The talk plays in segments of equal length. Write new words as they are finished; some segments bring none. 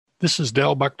This is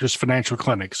Dale Buckner's Financial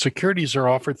Clinic. Securities are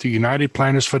offered through United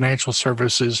Planners Financial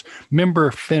Services,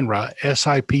 member FINRA,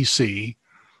 SIPC.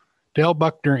 Dale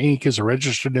Buckner, Inc. is a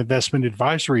registered investment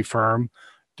advisory firm.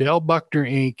 Dale Buckner,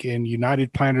 Inc. and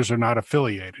United Planners are not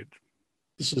affiliated.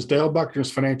 This is Dale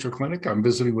Buckner's Financial Clinic. I'm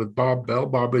visiting with Bob Bell.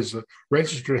 Bob is a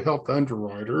registered health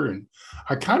underwriter, and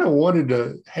I kind of wanted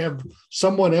to have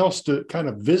someone else to kind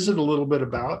of visit a little bit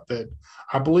about that.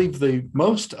 I believe the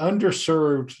most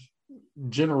underserved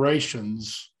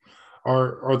generations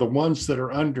are the ones that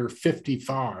are under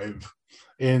 55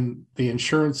 in the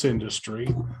insurance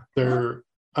industry. They're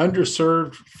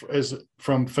underserved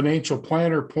from financial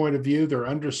planner point of view. They're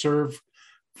underserved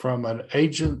from an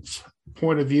agent's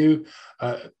point of view.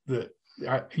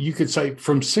 You could say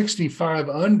from 65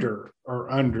 under are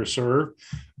underserved.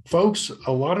 Folks,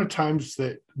 a lot of times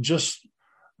that just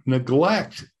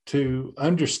neglect to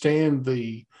understand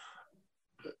the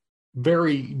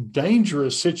very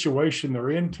dangerous situation they're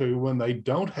into when they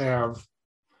don't have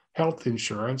health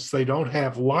insurance, they don't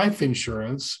have life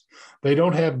insurance, they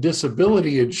don't have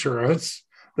disability insurance,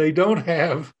 they don't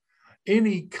have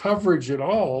any coverage at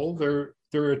all.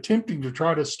 They're attempting to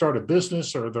try to start a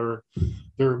business, or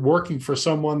they're working for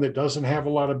someone that doesn't have a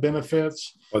lot of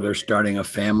benefits, or they're starting a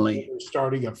family. They're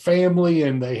starting a family,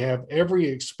 and they have every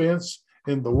expense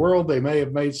in the world. They may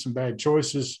have made some bad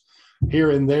choices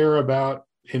here and there about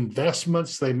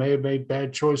investments. They may have made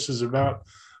bad choices about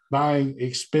buying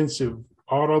expensive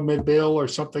automobile or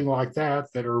something like that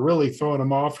are really throwing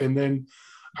them off. And then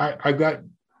I got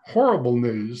horrible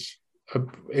news.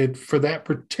 For that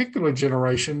particular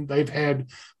generation, they've had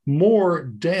more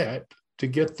debt to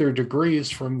get their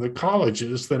degrees from the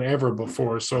colleges than ever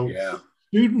before. So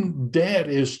Student debt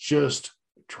is just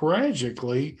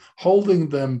tragically holding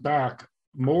them back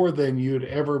more than you'd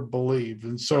ever believe.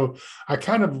 And so I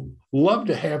kind of love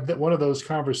to have one of those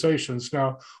conversations.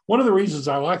 Now, one of the reasons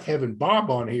I like having Bob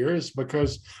on here is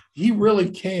because he really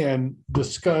can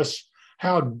discuss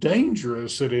how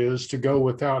dangerous it is to go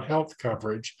without health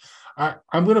coverage.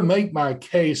 I'm going to make my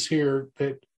case here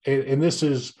that, and this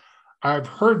is, I've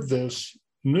heard this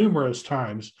numerous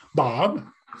times. Bob,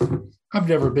 I've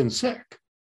never been sick.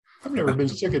 I've never been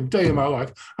sick a day in my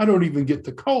life. I don't even get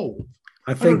the cold.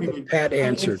 I think Pat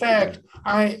answered. In fact,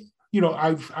 I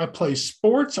play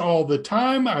sports all the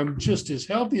time. I'm just as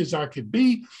healthy as I could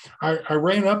be. I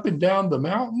ran up and down the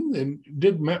mountain and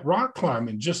did rock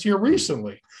climbing just here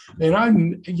recently. And I've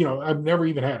never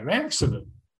even had an accident.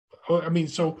 I mean,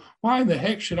 so why in the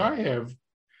heck should I have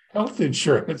health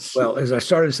insurance? Well, as I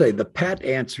started to say, the Pat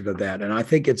answer to that, and I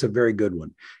think it's a very good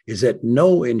one, is that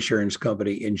no insurance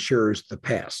company insures the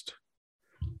past.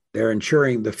 They're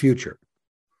insuring the future.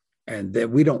 And that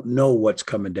we don't know what's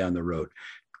coming down the road.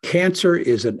 Cancer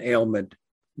is an ailment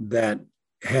that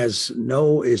is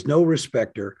no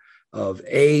respecter of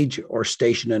age or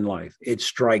station in life. It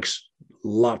strikes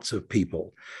lots of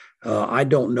people. I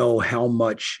don't know how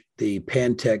much the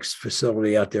Pantex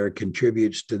facility out there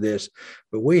contributes to this,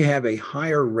 but we have a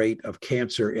higher rate of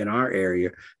cancer in our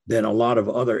area than a lot of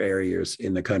other areas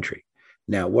in the country.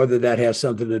 Now, whether that has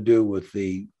something to do with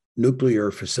the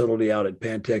nuclear facility out at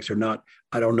Pantex or not,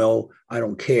 I don't know. I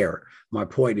don't care. My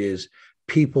point is,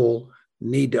 people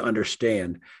need to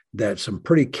understand that some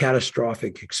pretty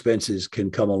catastrophic expenses can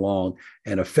come along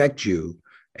and affect you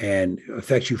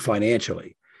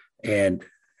financially. And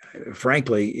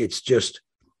frankly, it's just,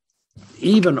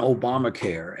 even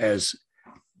Obamacare,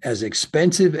 as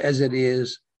expensive as it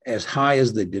is, as high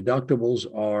as the deductibles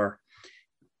are,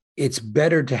 it's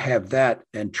better to have that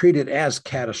and treat it as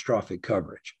catastrophic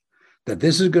coverage. That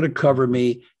this is going to cover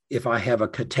me if I have a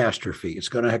catastrophe. It's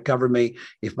going to cover me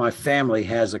if my family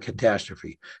has a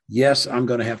catastrophe. Yes, I'm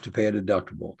going to have to pay a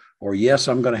deductible, or yes,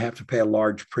 I'm going to have to pay a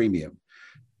large premium.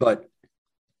 But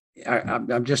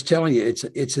I'm just telling you,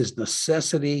 it's as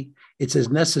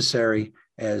necessary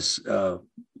as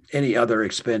any other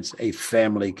expense a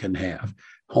family can have.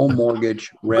 Home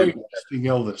mortgage, rent.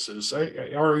 Illnesses.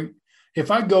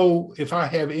 If I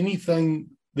have anything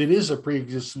that is a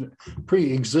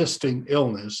pre-existing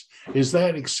illness, is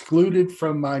that excluded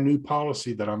from my new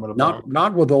policy that I'm going to buy?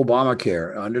 Not with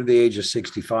Obamacare. Under the age of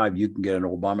 65, you can get an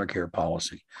Obamacare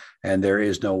policy, and there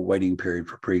is no waiting period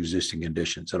for pre-existing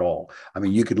conditions at all. I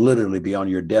mean, you could literally be on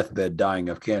your deathbed dying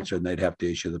of cancer, and they'd have to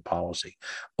issue the policy.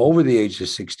 Over the age of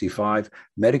 65,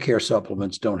 Medicare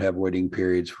supplements don't have waiting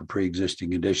periods for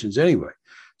pre-existing conditions anyway.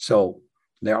 So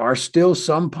there are still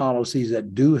some policies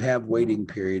that do have waiting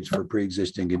periods for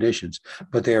pre-existing conditions,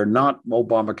 but they are not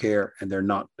Obamacare, and they're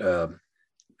not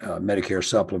Medicare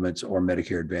supplements or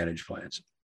Medicare Advantage plans.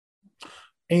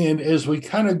 And as we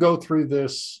kind of go through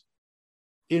this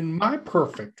in my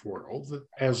perfect world,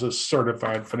 as a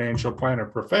certified financial planner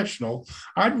professional,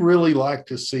 I'd really like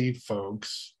to see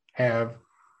folks have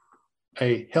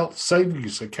a health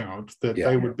savings account that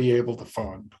they would be able to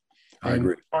fund. I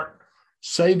agree. Start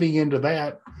saving into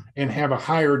that and have a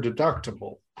higher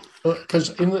deductible.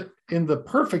 Because in the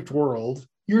perfect world,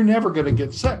 you're never going to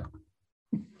get sick.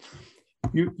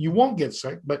 You won't get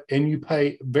sick, and you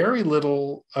pay very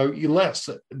little, less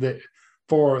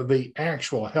for the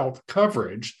actual health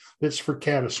coverage that's for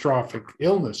catastrophic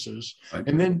illnesses.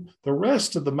 And then the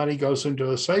rest of the money goes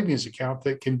into a savings account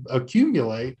that can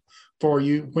accumulate for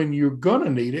you when you're going to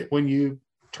need it. When you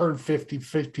turn 50,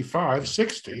 55,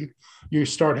 60, you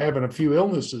start having a few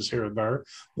illnesses here and there.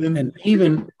 Then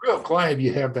even real glad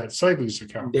you have that savings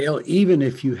account. Dale, even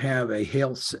if you have a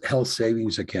health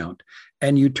savings account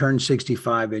and you turn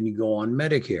 65 and you go on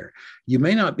Medicare, you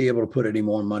may not be able to put any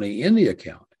more money in the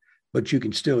account, but you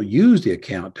can still use the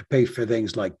account to pay for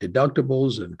things like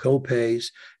deductibles and copays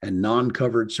and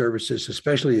non-covered services,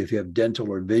 especially if you have dental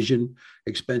or vision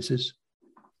expenses.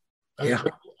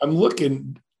 I'm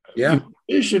looking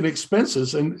vision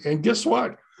expenses, and guess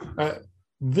what?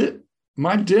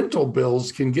 My dental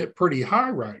bills can get pretty high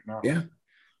right now. Yeah.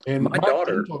 And my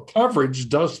dental coverage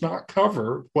does not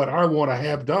cover what I want to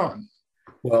have done.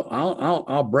 Well,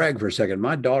 I'll brag for a second.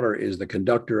 My daughter is the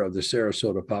conductor of the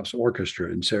Sarasota Pops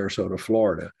Orchestra in Sarasota,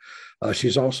 Florida.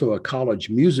 She's also a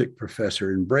college music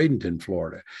professor in Bradenton,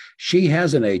 Florida. She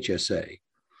has an HSA,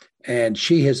 and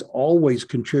she has always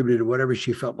contributed whatever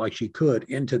she felt like she could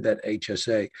into that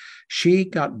HSA. She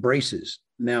got braces.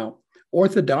 Now,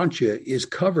 orthodontia is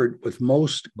covered with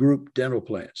most group dental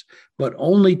plans, but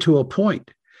only to a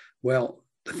point. Well,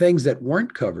 the things that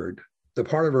weren't covered, the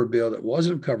part of her bill that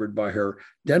wasn't covered by her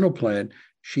dental plan,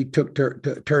 she turned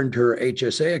to her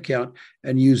HSA account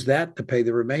and used that to pay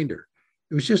the remainder.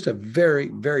 It was just a very,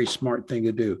 very smart thing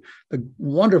to do. The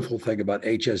wonderful thing about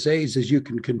HSAs is you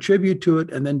can contribute to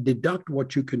it and then deduct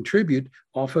what you contribute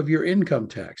off of your income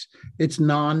tax. It's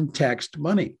non-taxed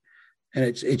money, and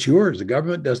it's yours. The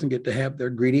government doesn't get to have their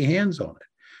greedy hands on it.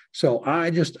 So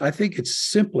I think it's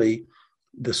simply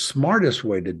the smartest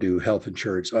way to do health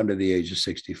insurance under the age of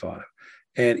 65.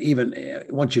 And even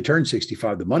once you turn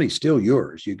 65, the money's still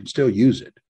yours. You can still use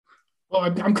it. Well,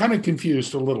 I'm kind of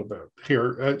confused a little bit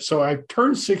here. So I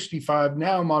turned 65.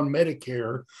 Now I'm on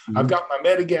Medicare. Mm-hmm. I've got my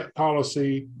Medigap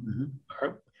policy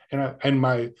and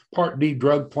my Part D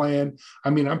drug plan. I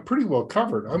mean, I'm pretty well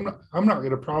covered. I'm not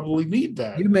going to probably need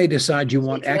that. You may decide you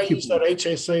want acupuncture. Use that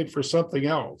HSA for something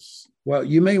else. Well,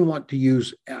 you may want to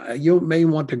use. You may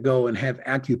want to go and have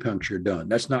acupuncture done.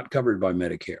 That's not covered by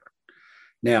Medicare.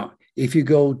 Now, if you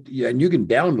go, and you can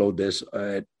download this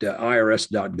at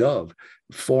irs.gov,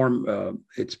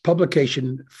 it's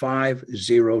publication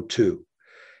 502.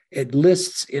 It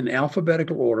lists in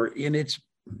alphabetical order in its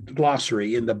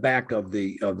glossary in the back of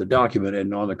the document,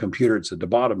 and on the computer it's at the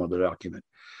bottom of the document.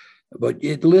 But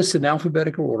it lists in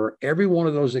alphabetical order every one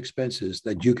of those expenses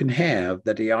that you can have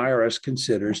that the IRS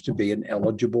considers to be an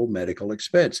eligible medical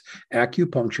expense.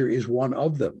 Acupuncture is one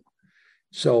of them.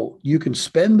 So you can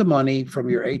spend the money from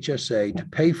your HSA to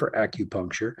pay for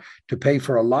acupuncture, to pay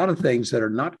for a lot of things that are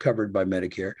not covered by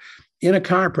Medicare. In a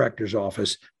chiropractor's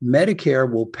office,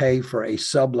 Medicare will pay for a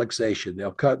subluxation.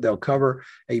 They'll cover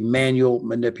a manual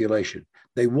manipulation.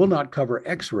 They will not cover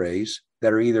X-rays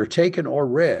that are either taken or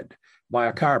read by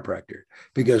a chiropractor,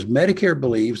 because Medicare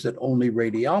believes that only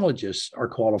radiologists are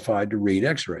qualified to read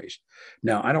X-rays.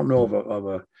 Now, I don't know of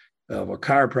a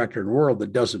chiropractor in the world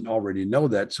that doesn't already know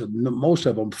that. So most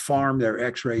of them farm their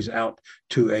X-rays out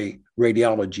to a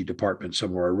radiology department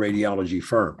somewhere, a radiology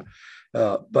firm.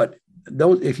 But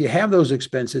if you have those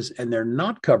expenses and they're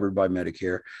not covered by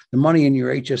Medicare, the money in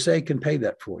your HSA can pay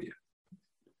that for you.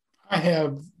 I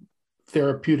have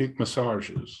therapeutic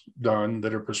massages done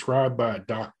that are prescribed by a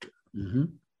doctor. Mm-hmm.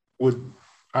 Would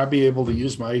I be able to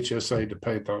use my HSA to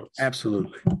pay those?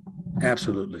 Absolutely.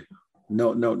 Absolutely.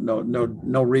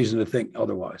 No reason to think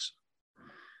otherwise.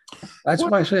 That's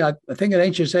why I say I think an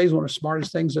HSA is one of the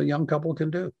smartest things a young couple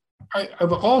can do.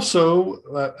 I've also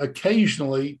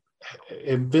occasionally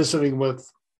am visiting with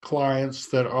clients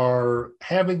that are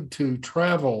having to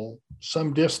travel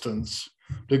some distance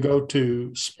to go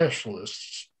to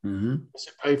specialists to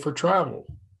pay for travel.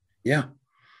 Yeah.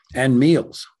 And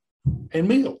meals.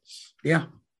 Yeah.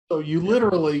 So you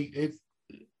literally,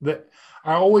 I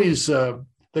always,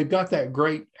 they've got that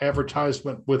great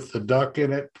advertisement with the duck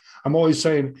in it. I'm always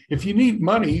saying, if you need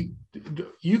money,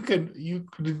 you could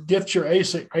get your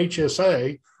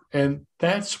HSA, and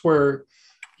that's where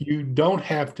you don't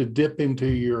have to dip into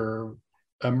your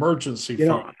emergency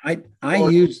fund. I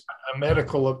use a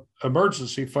medical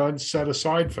emergency funds set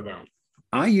aside for that.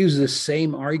 I use this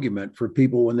same argument for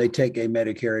people when they take a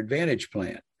Medicare Advantage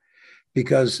plan,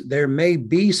 because there may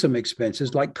be some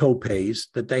expenses like copays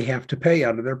that they have to pay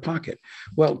out of their pocket.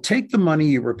 Well, take the money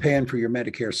you were paying for your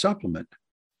Medicare supplement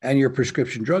and your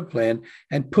prescription drug plan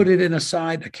and put it in a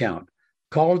side account.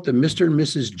 Call it the Mr. and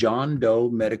Mrs. John Doe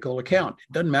medical account.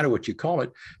 It doesn't matter what you call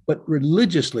it, but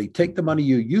religiously take the money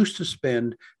you used to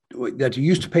spend, that you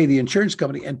used to pay the insurance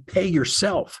company, and pay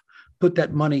yourself. Put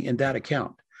that money in that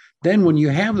account. Then when you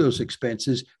have those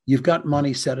expenses, you've got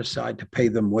money set aside to pay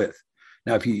them with.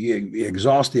 Now, if you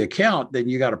exhaust the account, then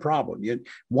you got a problem.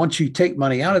 Once you take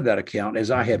money out of that account,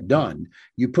 as I have done,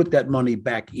 you put that money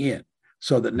back in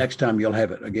so that next time you'll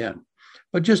have it again.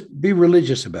 But just be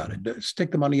religious about it.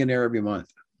 Stick the money in there every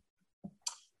month.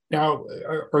 Now,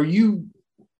 are you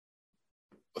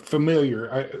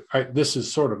familiar? This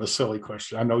is sort of a silly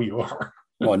question. I know you are.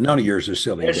 Well, none of yours are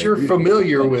silly. As you're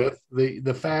familiar with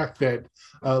the fact that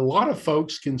a lot of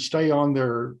folks can stay on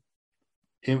their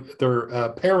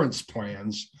parents'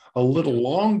 plans a little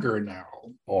longer now.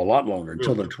 Oh, a lot longer,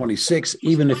 until they're 26,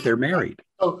 even if they're married.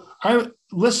 So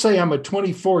let's say I'm a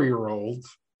 24-year-old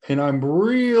and I'm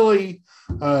really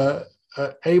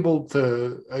able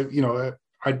to,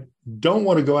 I don't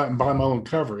want to go out and buy my own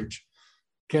coverage.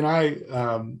 Can I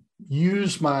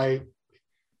use my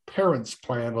parents'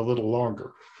 plan a little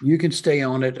longer? You can stay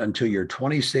on it until you're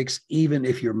 26, even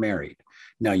if you're married.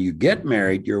 Now, you get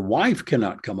married, your wife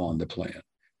cannot come on the plan,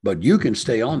 but you can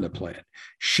stay on the plan.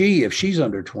 If she's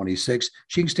under 26,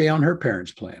 she can stay on her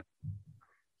parents' plan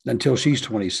until she's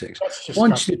 26.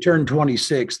 Once you turn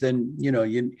 26, then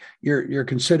you're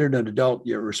considered an adult.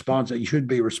 You're responsible. You should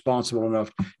be responsible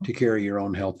enough to carry your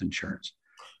own health insurance.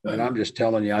 And I'm just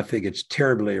telling you, I think it's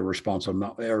terribly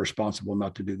irresponsible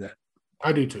not to do that.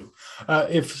 I do too.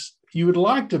 If you would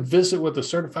like to visit with a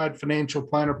certified financial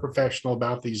planner professional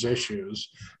about these issues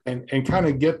and kind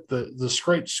of get the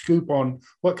straight scoop on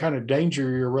what kind of danger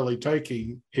you're really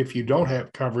taking if you don't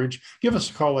have coverage, give us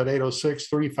a call at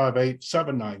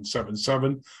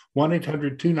 806-358-7977,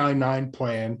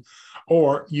 1-800-299-PLAN,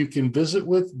 or you can visit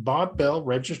with Bob Bell,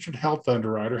 registered health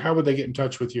underwriter. How would they get in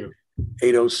touch with you?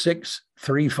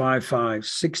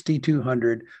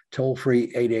 806-355-6200, toll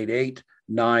free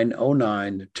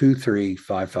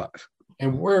 888-909-2355.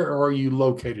 And where are you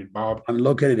located, Bob? I'm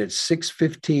located at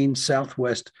 615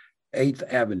 Southwest 8th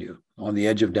Avenue on the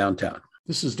edge of downtown.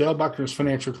 This is Dale Buckner's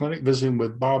Financial Clinic, visiting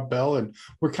with Bob Bell, and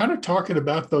we're kind of talking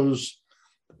about those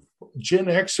Gen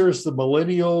Xers, the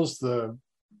millennials, the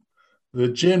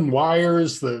Gen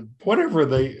Yers, the whatever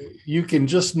you can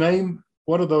just name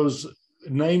one of those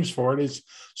names for it. It's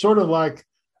sort of like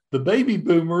the baby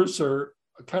boomers are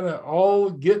kind of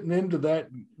all getting into that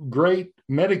great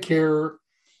Medicare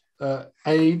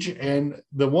age, and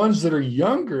the ones that are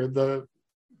younger, the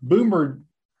boomer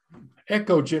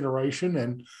echo generation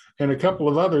and a couple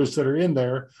of others that are in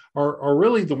there are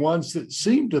really the ones that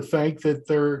seem to think that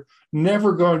they're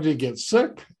never going to get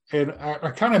sick. And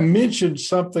I kind of mentioned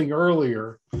something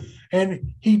earlier,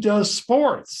 and he does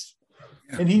sports.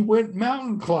 And he went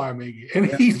mountain climbing, and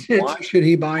he did. Why should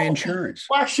he buy insurance?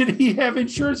 Why should he have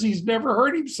insurance? He's never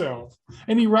hurt himself,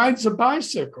 and he rides a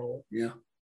bicycle. Yeah,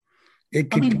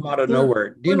 it can come out of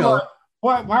nowhere. Do you know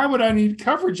why would I need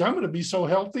coverage? I'm going to be so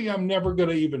healthy, I'm never going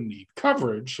to even need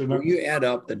coverage. And you add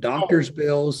up the doctor's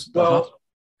bills.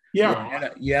 You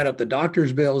add up the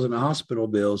doctor's bills and the hospital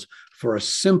bills for a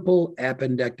simple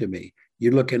appendectomy.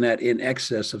 You're looking at in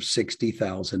excess of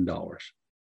 $60,000.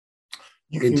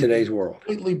 In today's world.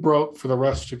 Completely broke for the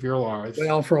rest of your life.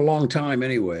 Well, for a long time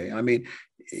anyway. I mean,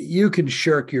 you can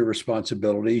shirk your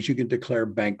responsibilities. You can declare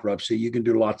bankruptcy. You can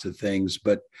do lots of things.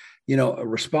 But, a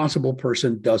responsible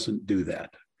person doesn't do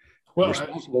that. Well, a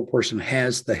responsible person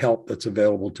has the help that's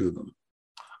available to them.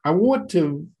 I want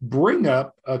to bring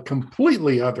up a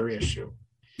completely other issue.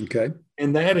 Okay.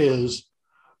 And that is,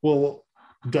 well,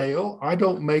 Dale, I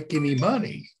don't make any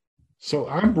money. So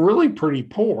I'm really pretty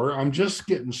poor. I'm just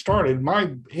getting started.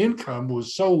 My income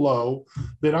was so low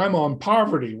that I'm on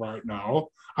poverty right now.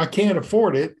 I can't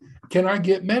afford it. Can I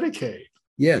get Medicaid?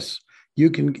 Yes, you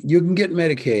can get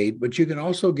Medicaid, but you can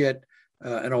also get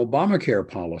an Obamacare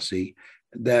policy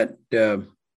that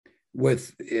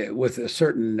with a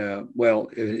certain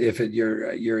if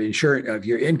your insurance, if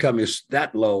your income is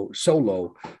that low, so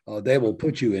low, they will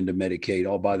put you into Medicaid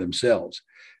all by themselves.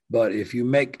 But if you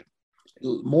make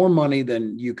more money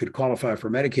than you could qualify for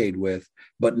Medicaid with,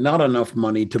 but not enough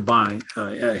money to buy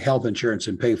health insurance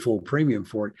and pay full premium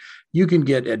for it, you can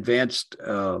get advanced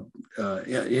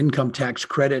income tax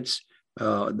credits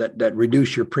that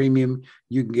reduce your premium.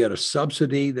 You can get a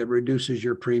subsidy that reduces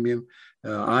your premium.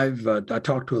 I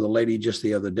talked to the lady just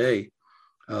the other day.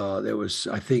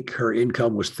 I think her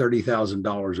income was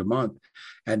 $30,000 a month,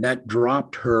 and that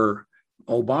dropped her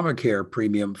Obamacare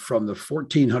premium from the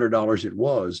 $1,400 it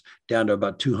was down to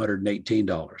about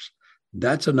 $218.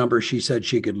 That's a number she said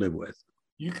she could live with.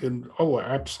 You can, oh,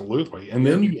 absolutely. And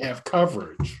then you have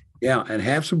coverage. Yeah, and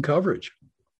have some coverage.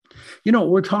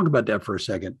 We'll talk about that for a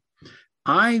second.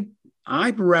 I'd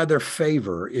rather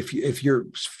favor, if your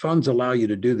funds allow you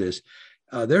to do this,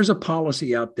 there's a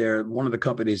policy out there, one of the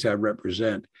companies I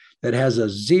represent, that has a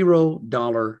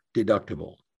 $0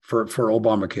 deductible for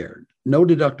Obamacare, no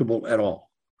deductible at all.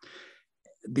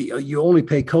 You only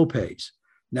pay copays.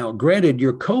 Now, granted,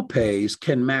 your copays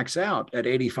can max out at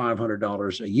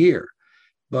 $8,500 a year,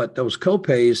 but those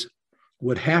copays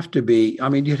would have to be,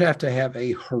 you'd have to have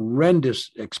a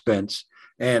horrendous expense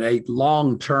and a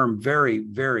long-term, very,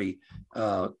 very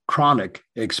chronic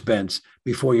expense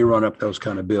before you run up those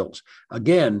kind of bills.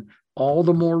 Again, all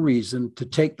the more reason to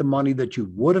take the money that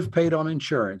you would have paid on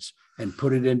insurance and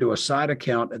put it into a side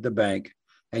account at the bank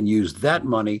and use that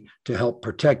money to help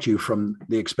protect you from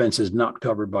the expenses not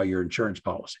covered by your insurance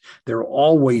policy. There will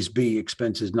always be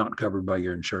expenses not covered by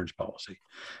your insurance policy.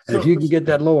 And if you can get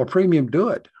that lower premium, do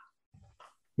it.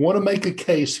 Want to make a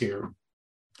case here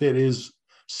that is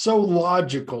so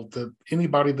logical to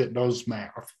anybody that knows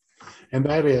math. And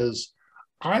that is,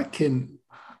 I can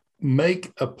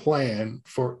make a plan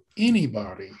for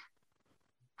anybody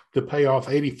to pay off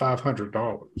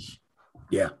 $8,500.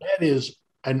 Yeah. That is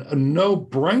a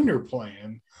no-brainer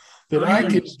plan that I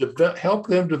can help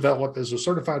them develop as a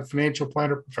certified financial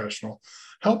planner professional,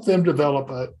 help them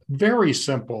develop a very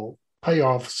simple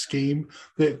payoff scheme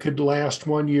that could last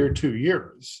 1 year, 2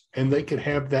 years, and they could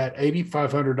have that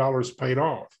 $8,500 paid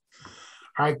off.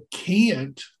 I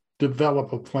can't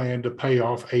develop a plan to pay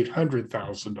off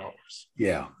 $800,000.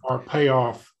 Yeah. Or pay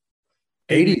off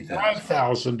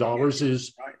 $85,000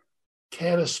 is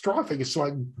catastrophic. It's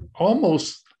like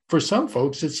almost, for some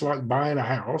folks, it's like buying a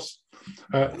house.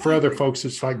 For other folks,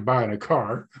 it's like buying a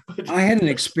car. I had an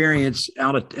experience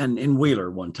in Wheeler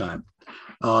one time.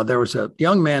 There was a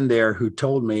young man there who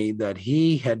told me that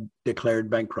he had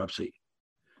declared bankruptcy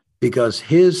because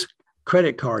his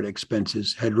credit card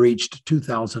expenses had reached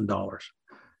 $2,000.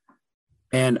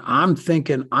 And I'm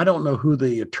thinking, I don't know who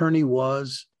the attorney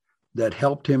was that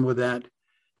helped him with that,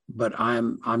 but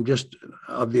I'm just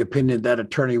of the opinion that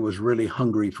attorney was really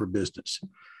hungry for business,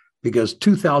 because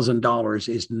 $2,000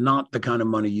 is not the kind of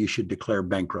money you should declare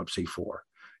bankruptcy for.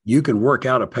 You can work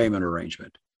out a payment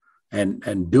arrangement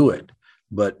and do it.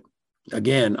 But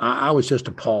again, I was just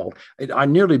appalled. I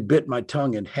nearly bit my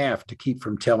tongue in half to keep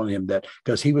from telling him that,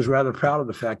 because he was rather proud of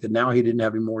the fact that now he didn't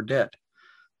have any more debt.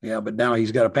 Yeah, but now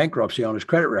he's got a bankruptcy on his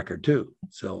credit record too.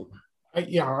 So,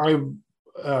 I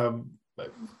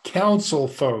counsel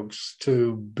folks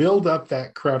to build up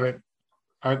that credit.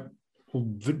 I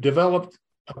developed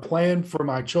a plan for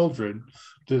my children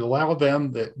to allow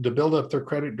them to build up their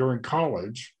credit during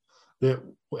college that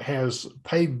has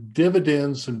paid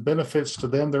dividends and benefits to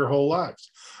them their whole lives.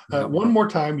 One more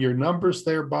time, your numbers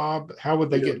there, Bob. How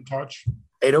would they get in touch?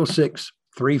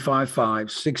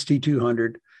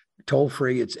 806-355-6200. Toll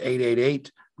free, it's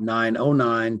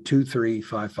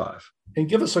 888-909-2355. And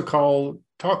give us a call.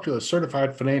 Talk to a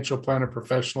certified financial planner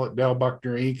professional at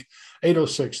Buckner, Inc.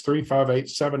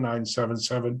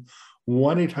 806-358-7977,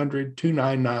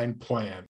 1-800-299-PLAN.